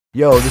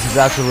Yo, this is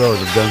Axl Rose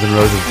of Guns N'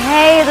 Roses.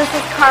 Hey, this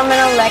is Carmen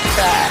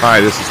Electra. Hi,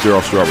 this is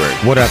Daryl Strawberry.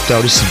 What up,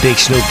 though? This is Big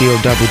Snoop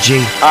Double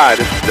G. Hi,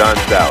 this is John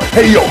Sally.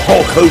 Hey, yo,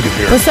 Hulk Hogan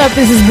here. What's up?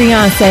 This is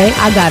Beyonce.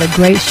 I got a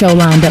great show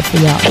lined up for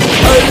y'all.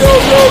 Hey,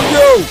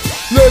 yo.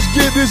 Let's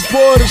get this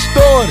party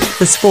started.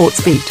 The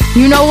Sports Beat.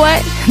 You know what?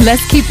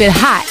 Let's keep it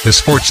hot. The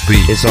Sports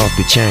Beat. It's off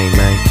the chain,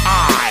 man.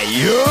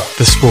 Yeah.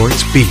 The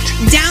Sports Beat.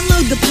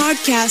 Download the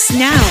podcast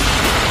now.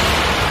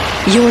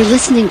 You're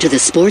listening to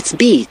The Sports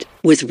Beat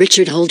with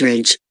Richard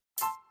Holdridge.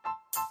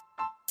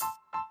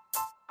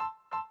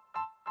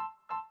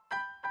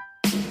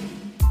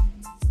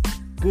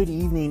 Good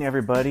evening,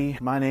 everybody.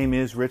 My name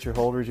is Richard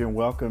Holdridge, and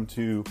welcome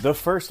to the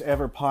first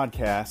ever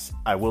podcast.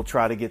 I will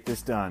try to get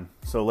this done.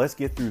 So let's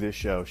get through this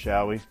show,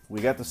 shall we?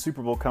 We got the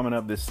Super Bowl coming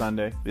up this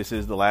Sunday. This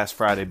is the last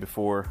Friday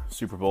before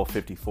Super Bowl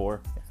 54.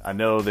 I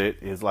know that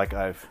it's like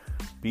I've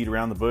beat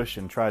around the bush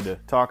and tried to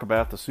talk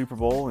about the Super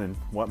Bowl and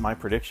what my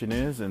prediction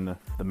is and the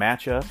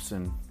matchups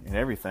and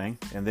everything.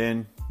 And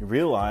then you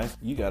realize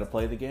you got to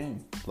play the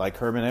game. Like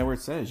Herman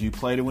Edwards says, you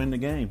play to win the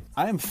game.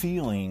 I am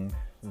feeling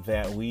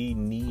that we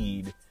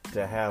need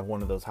to have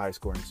one of those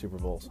high-scoring Super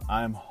Bowls.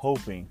 I'm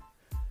hoping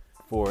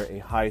for a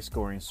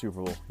high-scoring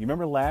Super Bowl. You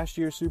remember last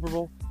year's Super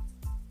Bowl?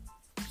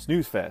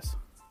 Snooze fest,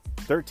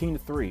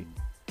 13-3.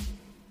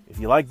 If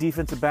you like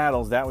defensive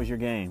battles, that was your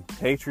game.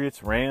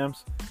 Patriots,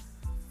 Rams,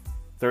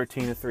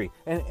 13-3.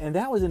 And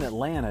that was in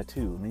Atlanta,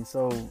 too. I mean,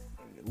 so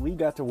we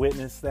got to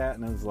witness that,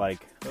 and it was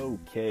like,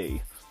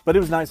 okay. But it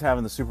was nice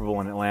having the Super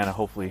Bowl in Atlanta.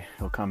 Hopefully,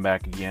 it'll come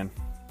back again.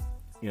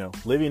 You know,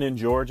 living in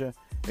Georgia,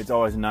 it's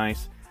always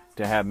nice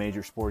to have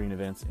major sporting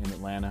events in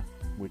Atlanta,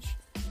 which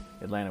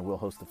Atlanta will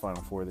host the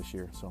Final Four this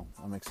year, so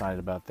I'm excited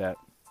about that.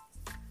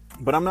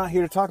 But I'm not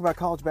here to talk about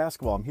college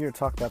basketball. I'm here to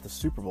talk about the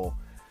Super Bowl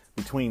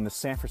between the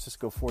San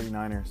Francisco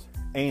 49ers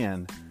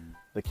and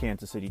the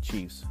Kansas City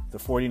Chiefs. The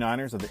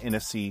 49ers are the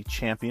NFC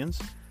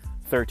champions,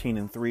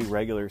 13-3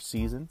 regular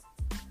season,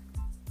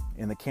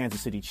 and the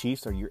Kansas City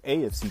Chiefs are your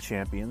AFC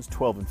champions,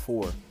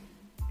 12-4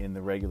 in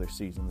the regular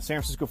season. The San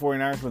Francisco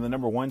 49ers were the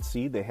number 1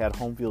 seed. They had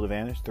home field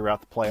advantage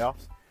throughout the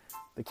playoffs.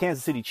 The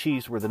Kansas City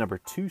Chiefs were the number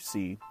 2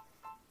 seed,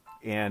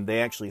 and they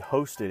actually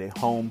hosted a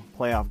home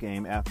playoff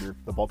game after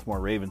the Baltimore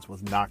Ravens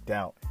was knocked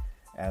out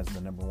as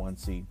the number 1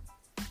 seed.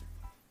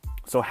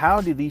 So how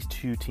did these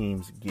two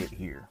teams get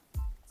here?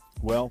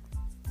 Well,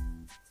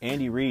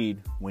 Andy Reid,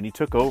 when he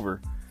took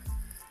over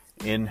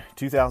in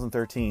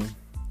 2013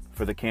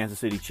 for the Kansas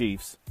City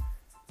Chiefs,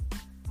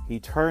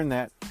 he turned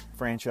that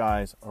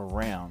franchise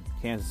around.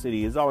 Kansas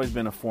City has always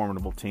been a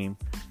formidable team,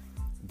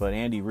 but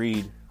Andy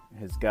Reid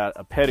has got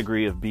a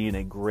pedigree of being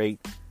a great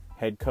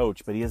head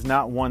coach, but he has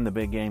not won the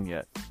big game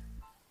yet.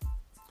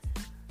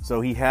 So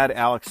he had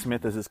Alex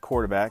Smith as his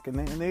quarterback,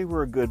 and they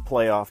were a good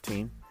playoff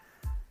team.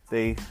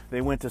 They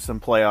went to some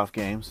playoff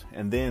games,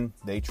 and then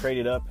they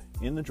traded up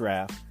in the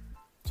draft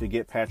to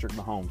get Patrick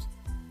Mahomes.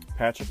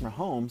 Patrick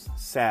Mahomes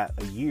sat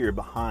a year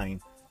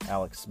behind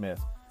Alex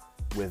Smith.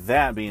 With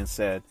that being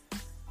said,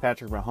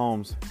 Patrick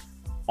Mahomes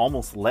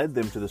almost led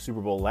them to the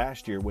Super Bowl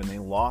last year when they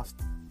lost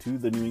to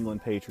the New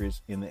England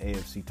Patriots in the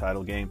AFC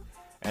title game.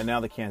 And now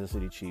the Kansas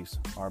City Chiefs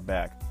are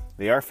back.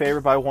 They are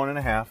favored by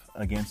 1.5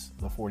 against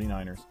the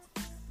 49ers,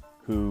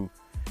 who,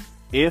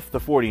 if the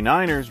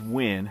 49ers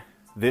win,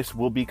 this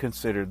will be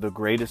considered the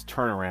greatest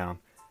turnaround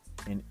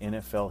in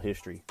NFL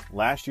history.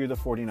 Last year, the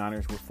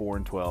 49ers were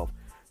 4-12,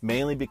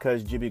 mainly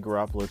because Jimmy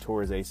Garoppolo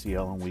tore his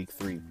ACL in Week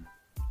 3,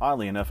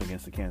 oddly enough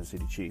against the Kansas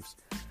City Chiefs.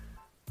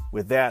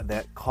 With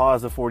that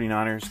caused the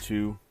 49ers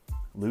to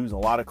lose a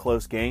lot of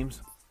close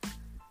games,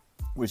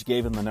 which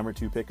gave them the number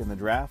 2 pick in the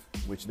draft,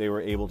 which they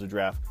were able to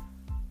draft,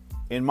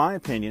 in my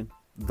opinion,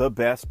 the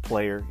best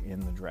player in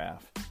the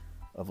draft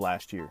of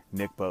last year,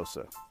 Nick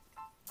Bosa.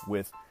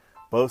 With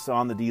Bosa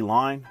on the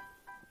D-line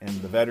and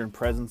the veteran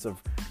presence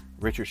of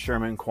Richard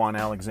Sherman, Quan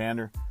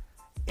Alexander,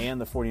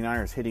 and the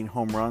 49ers hitting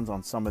home runs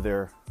on some of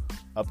their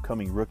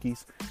upcoming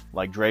rookies,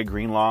 like Dre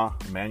Greenlaw,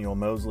 Emmanuel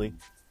Mosley,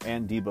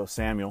 and Deebo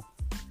Samuel,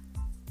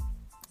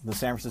 the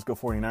San Francisco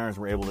 49ers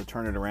were able to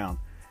turn it around.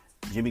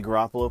 Jimmy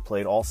Garoppolo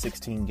played all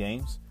 16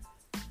 games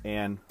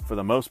and, for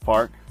the most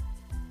part,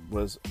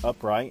 was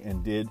upright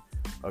and did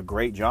a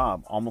great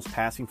job, almost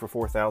passing for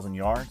 4,000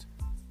 yards.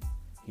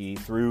 He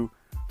threw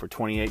for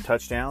 28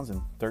 touchdowns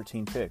and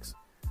 13 picks.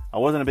 I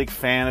wasn't a big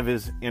fan of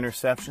his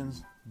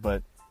interceptions,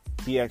 but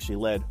he actually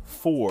led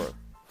 4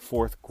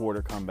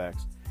 fourth-quarter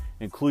comebacks,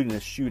 including a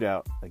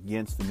shootout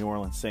against the New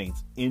Orleans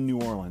Saints in New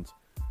Orleans,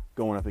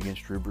 going up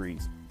against Drew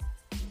Brees.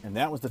 And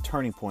that was the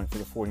turning point for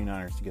the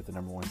 49ers to get the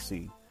number 1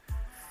 seed.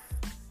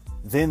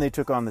 Then they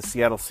took on the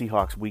Seattle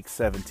Seahawks Week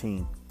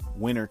 17.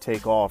 Winner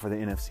take all for the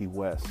NFC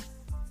West.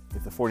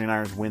 If the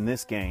 49ers win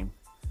this game,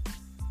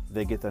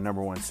 they get the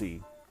number 1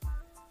 seed.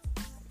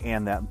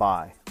 And that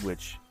bye,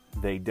 which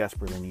they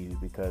desperately needed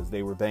because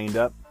they were banged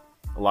up.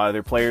 A lot of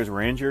their players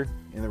were injured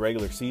in the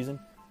regular season.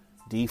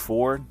 Dee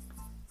Ford,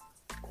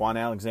 Quan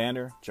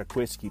Alexander,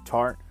 Jaquiski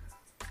Tartt.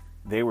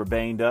 They were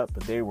banged up,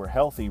 but they were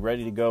healthy,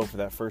 ready to go for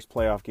that first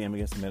playoff game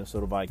against the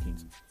Minnesota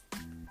Vikings.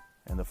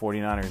 And the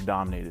 49ers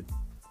dominated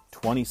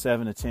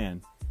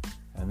 27-10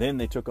 And then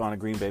they took on a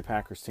Green Bay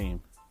Packers team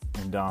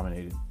and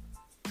dominated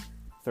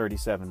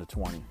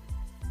 37-20.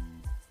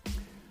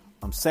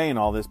 I'm saying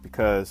all this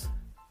because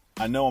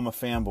I know I'm a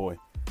fanboy,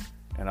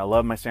 and I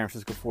love my San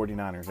Francisco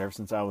 49ers ever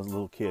since I was a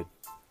little kid.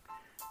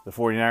 The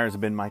 49ers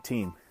have been my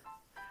team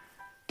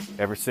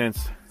ever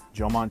since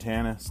Joe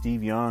Montana,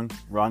 Steve Young,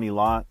 Ronnie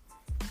Lott,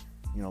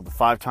 the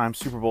 5-time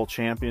Super Bowl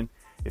champion.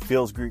 It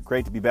feels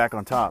great to be back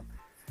on top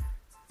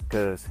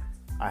because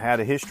I had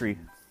a history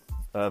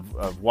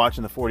of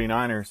watching the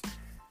 49ers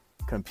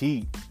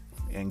compete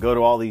and go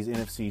to all these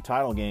NFC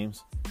title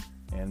games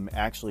and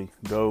actually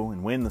go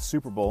and win the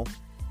Super Bowl.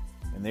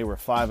 And they were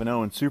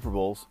 5-0 in Super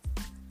Bowls.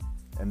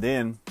 And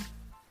then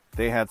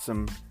they had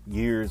some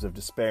years of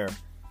despair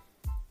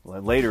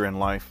later in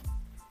life.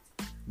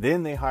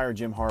 Then they hired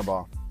Jim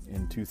Harbaugh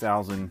in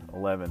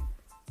 2011.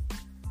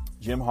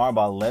 Jim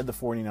Harbaugh led the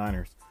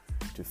 49ers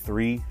to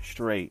 3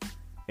 straight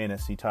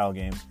NFC title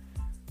games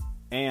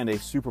and a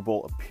Super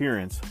Bowl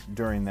appearance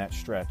during that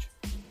stretch.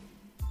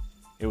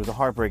 It was a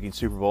heartbreaking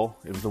Super Bowl.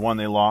 It was the one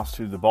they lost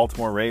to the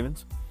Baltimore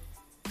Ravens.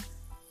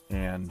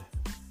 And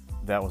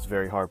that was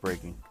very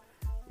heartbreaking.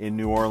 In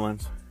New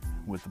Orleans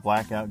with the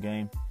blackout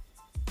game,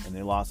 and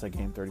they lost that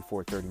game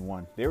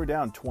 34-31. They were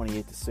down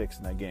 28-6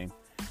 in that game.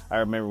 I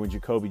remember when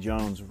Jacoby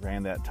Jones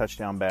ran that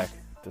touchdown back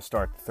to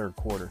start the third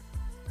quarter.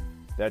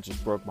 That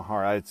just broke my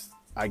heart.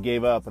 I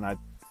gave up, and I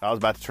was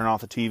about to turn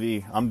off the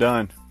TV. I'm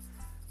done.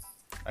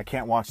 I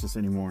can't watch this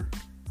anymore.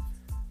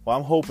 Well,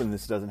 I'm hoping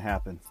this doesn't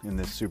happen in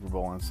this Super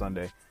Bowl on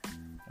Sunday.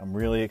 I'm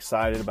really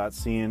excited about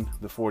seeing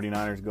the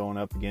 49ers going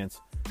up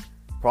against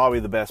probably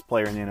the best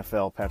player in the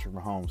NFL, Patrick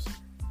Mahomes.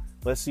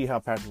 Let's see how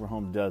Patrick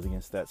Mahomes does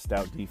against that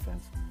stout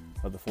defense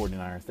of the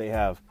 49ers. They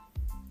have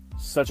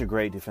such a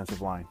great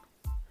defensive line.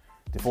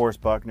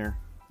 DeForest Buckner,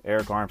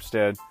 Eric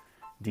Armstead,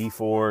 D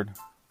Ford.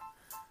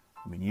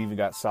 You even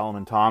got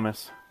Solomon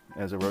Thomas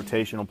as a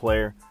rotational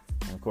player.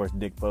 And, of course,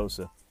 Nick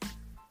Bosa.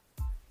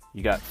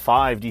 You got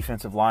 5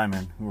 defensive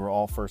linemen who were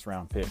all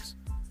first-round picks.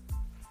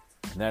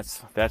 And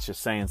that's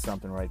just saying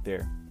something right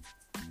there.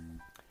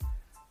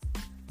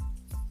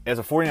 As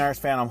a 49ers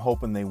fan, I'm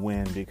hoping they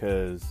win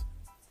because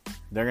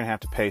they're going to have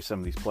to pay some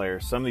of these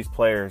players. Some of these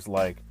players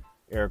like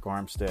Eric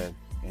Armstead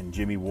and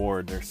Jimmy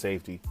Ward, their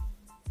safety,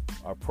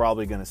 are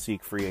probably going to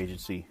seek free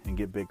agency and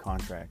get big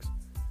contracts.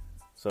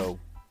 So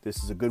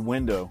this is a good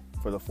window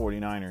for the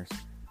 49ers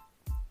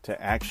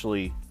to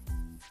actually,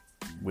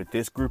 with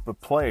this group of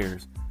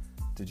players,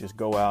 to just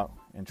go out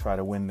and try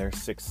to win their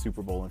 6th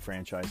Super Bowl in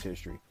franchise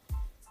history.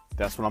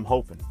 That's what I'm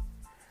hoping.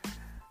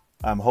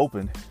 I'm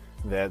hoping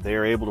that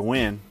they're able to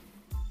win,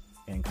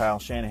 and Kyle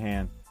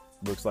Shanahan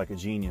looks like a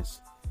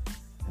genius.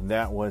 And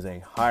that was a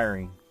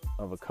hiring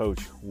of a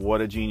coach.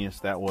 What a genius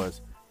that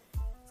was.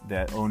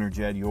 That owner,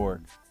 Jed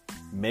York,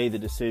 made the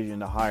decision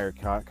to hire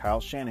Kyle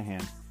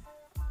Shanahan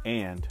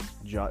and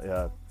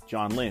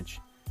John Lynch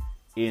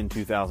in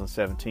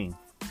 2017.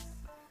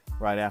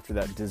 Right after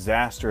that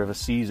disaster of a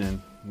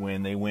season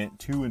when they went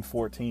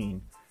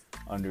 2-14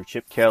 under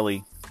Chip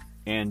Kelly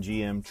and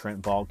GM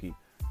Trent Baalke.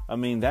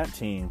 That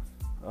team,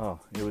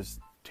 it was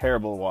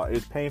terrible to watch. It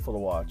was painful to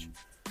watch.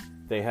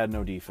 They had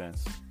no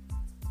defense.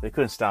 They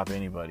couldn't stop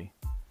anybody.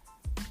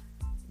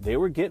 They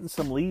were getting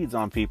some leads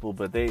on people,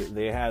 but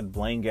they had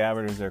Blaine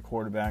Gabbert as their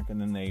quarterback,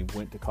 and then they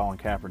went to Colin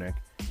Kaepernick.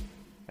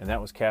 And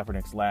that was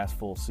Kaepernick's last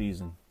full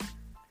season.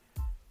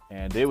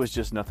 And it was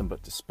just nothing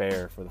but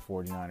despair for the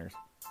 49ers.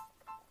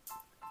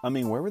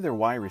 Where were their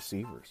wide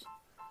receivers?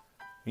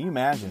 Can you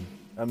imagine?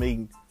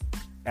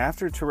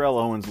 After Terrell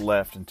Owens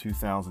left in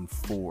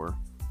 2004,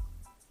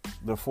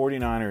 the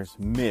 49ers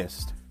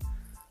missed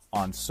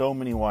on so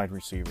many wide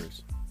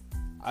receivers.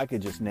 I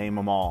could just name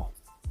them all.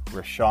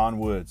 Rashawn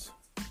Woods,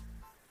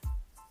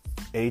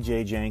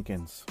 A.J.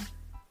 Jenkins,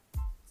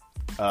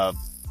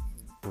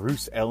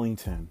 Bruce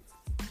Ellington,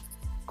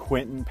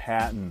 Quentin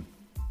Patton,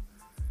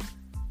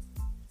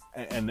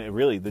 and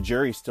really the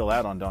jury's still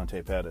out on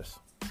Dante Pettis.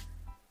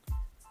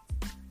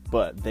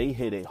 But they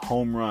hit a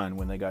home run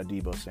when they got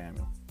Deebo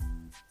Samuel.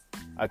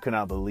 I could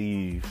not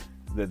believe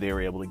that they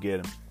were able to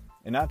get him.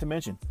 And not to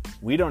mention,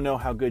 we don't know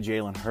how good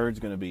Jalen Hurd's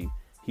going to be.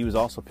 He was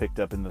also picked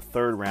up in the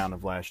 3rd round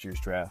of last year's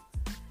draft.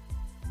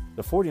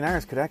 The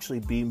 49ers could actually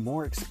be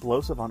more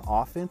explosive on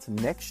offense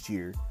next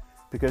year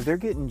because they're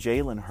getting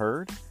Jalen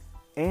Hurd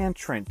and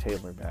Trent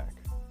Taylor back.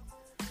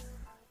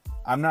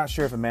 I'm not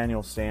sure if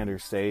Emmanuel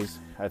Sanders stays.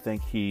 I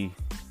think he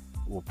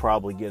will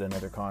probably get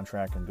another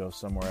contract and go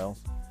somewhere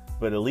else.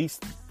 But at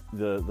least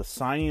the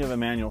signing of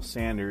Emmanuel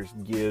Sanders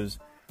gives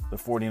the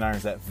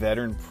 49ers that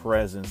veteran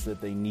presence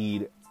that they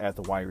need at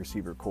the wide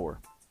receiver core.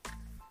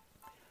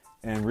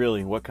 And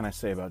really, what can I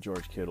say about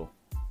George Kittle?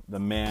 The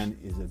man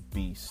is a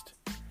beast.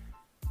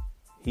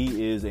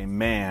 He is a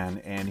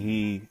man, and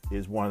he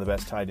is one of the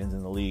best tight ends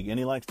in the league. And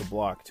he likes to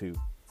block, too.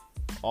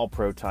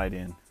 All-pro tight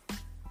end.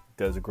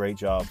 Does a great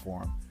job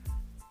for him.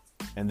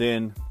 And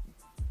then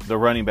the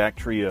running back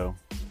trio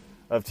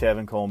of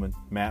Tevin Coleman,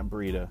 Matt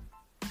Breida,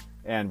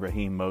 and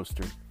Raheem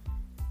Mostert.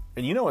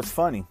 And you know what's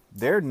funny?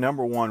 Their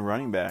number 1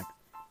 running back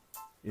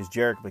is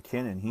Jerick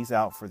McKinnon. He's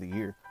out for the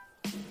year.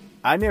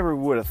 I never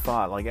would have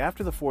thought, like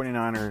after the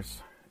 49ers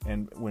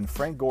and when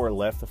Frank Gore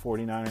left the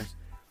 49ers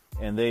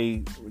and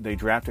they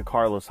drafted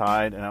Carlos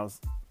Hyde, and I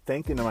was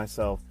thinking to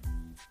myself,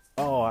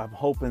 oh, I'm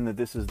hoping that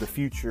this is the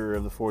future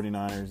of the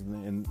 49ers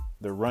and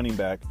the running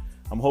back.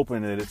 I'm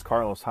hoping that it's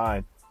Carlos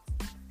Hyde.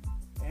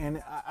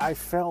 And I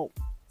felt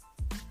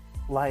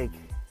like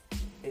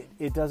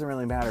it doesn't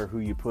really matter who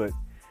you put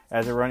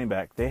as a running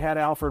back. They had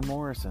Alfred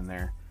Morris in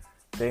there.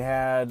 They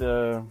had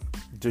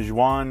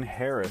DeJuan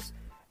Harris.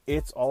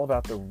 It's all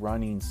about the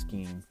running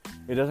scheme.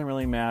 It doesn't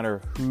really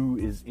matter who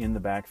is in the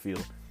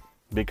backfield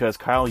because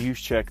Kyle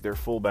Juszczyk, their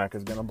fullback,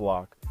 is going to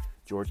block.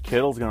 George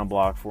Kittle's going to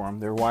block for him.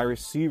 Their wide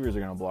receivers are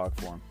going to block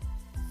for him.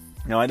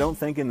 Now, I don't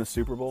think in the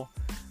Super Bowl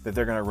that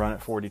they're going to run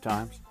it 40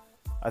 times.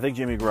 I think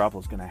Jimmy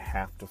Garoppolo's going to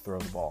have to throw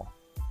the ball.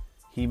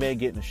 He may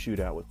get in a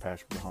shootout with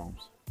Patrick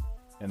Mahomes,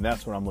 and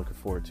that's what I'm looking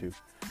forward to.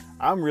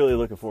 I'm really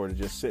looking forward to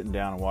just sitting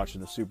down and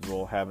watching the Super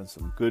Bowl, having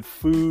some good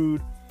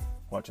food,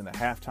 watching the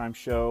halftime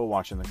show,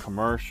 watching the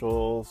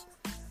commercials.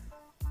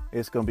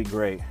 It's going to be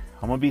great.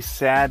 I'm going to be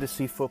sad to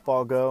see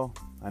football go.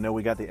 I know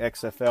we got the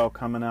XFL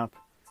coming up.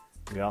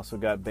 We also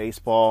got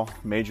baseball,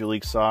 Major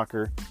League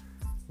Soccer.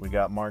 We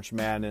got March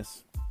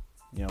Madness.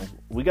 You know,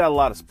 we got a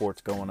lot of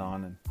sports going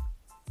on, and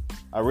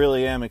I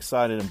really am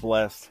excited and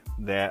blessed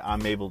that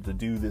I'm able to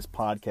do this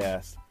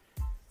podcast.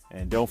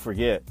 And don't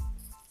forget,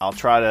 I'll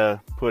try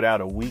to put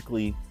out a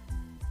weekly,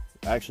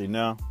 actually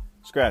no,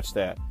 scratch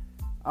that.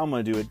 I'm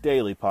going to do a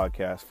daily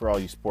podcast for all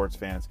you sports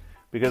fans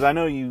because I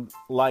know you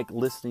like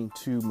listening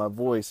to my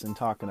voice and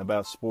talking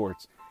about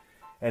sports.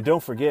 And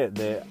don't forget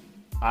that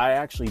I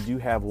actually do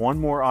have one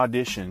more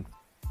audition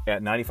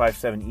at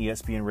 95.7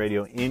 ESPN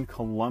Radio in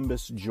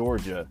Columbus,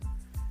 Georgia.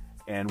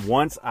 And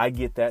once I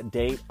get that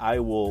date, I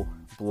will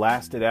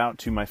blast it out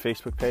to my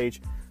Facebook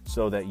page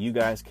so that you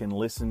guys can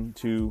listen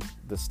to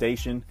the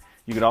station.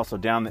 You could also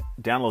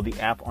download the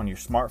app on your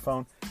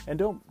smartphone. And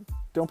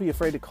don't be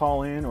afraid to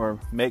call in or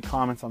make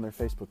comments on their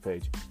Facebook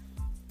page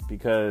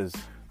because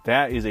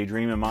that is a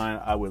dream of mine.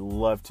 I would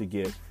love to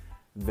get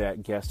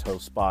that guest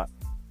host spot.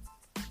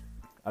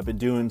 I've been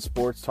doing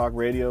sports talk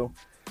radio,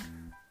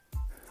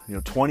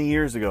 20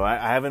 years ago. I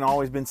haven't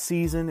always been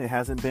seasoned. It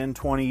hasn't been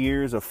 20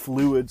 years of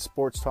fluid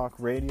sports talk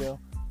radio,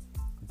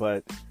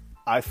 but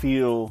I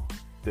feel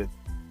that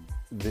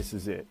this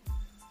is it.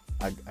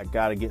 I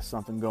got to get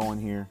something going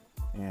here,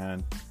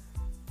 and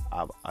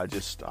I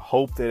just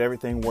hope that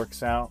everything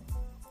works out.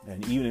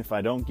 And even if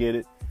I don't get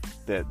it,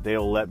 that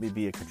they'll let me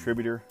be a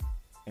contributor.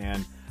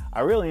 And I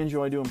really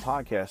enjoy doing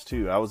podcasts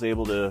too. I was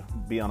able to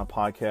be on a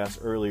podcast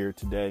earlier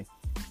today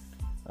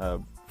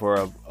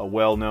for a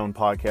well-known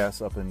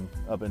podcast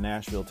up in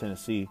Nashville,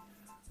 Tennessee.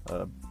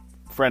 A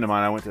friend of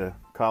mine I went to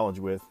college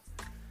with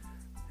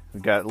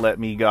got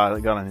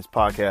on his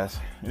podcast,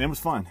 and it was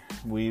fun.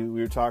 We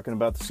were talking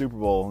about the Super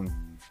Bowl, and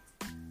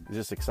it's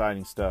just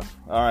exciting stuff.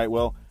 All right,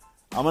 well,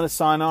 I'm going to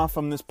sign off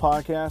from this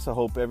podcast. I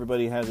hope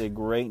everybody has a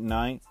great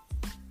night.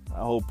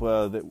 I hope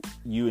that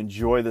you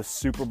enjoy the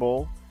Super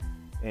Bowl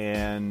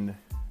and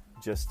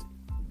just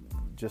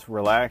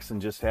relax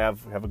and just have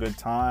a good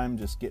time,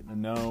 just getting to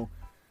know,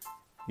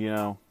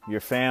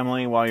 your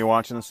family while you're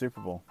watching the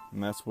Super Bowl.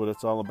 And that's what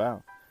it's all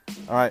about.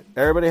 All right,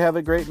 everybody have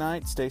a great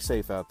night. Stay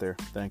safe out there.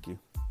 Thank you.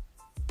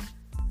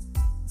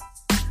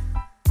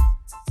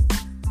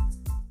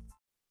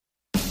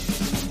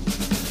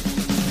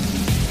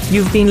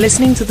 You've been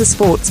listening to The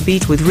Sports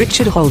Beat with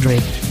Richard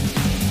Holdridge.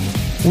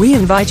 We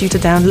invite you to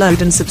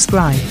download and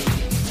subscribe.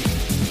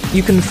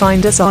 You can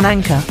find us on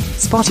Anchor,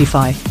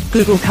 Spotify,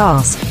 Google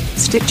Cast,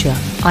 Stitcher,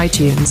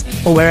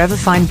 iTunes, or wherever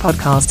fine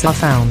podcasts are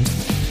found.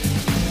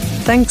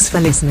 Thanks for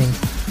listening.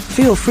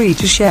 Feel free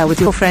to share with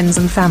your friends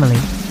and family.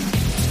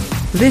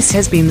 This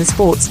has been The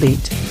Sports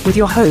Beat, with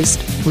your host,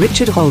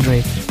 Richard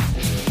Holdridge.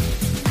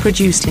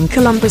 Produced in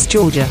Columbus,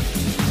 Georgia.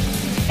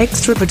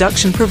 Extra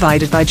production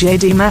provided by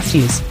J.D.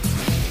 Matthews.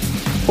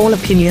 All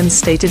opinions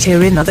stated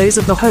herein are those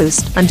of the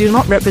host and do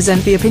not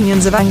represent the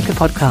opinions of Anchor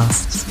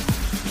Podcasts.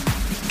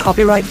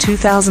 Copyright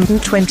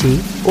 2020,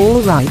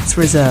 all rights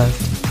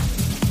reserved.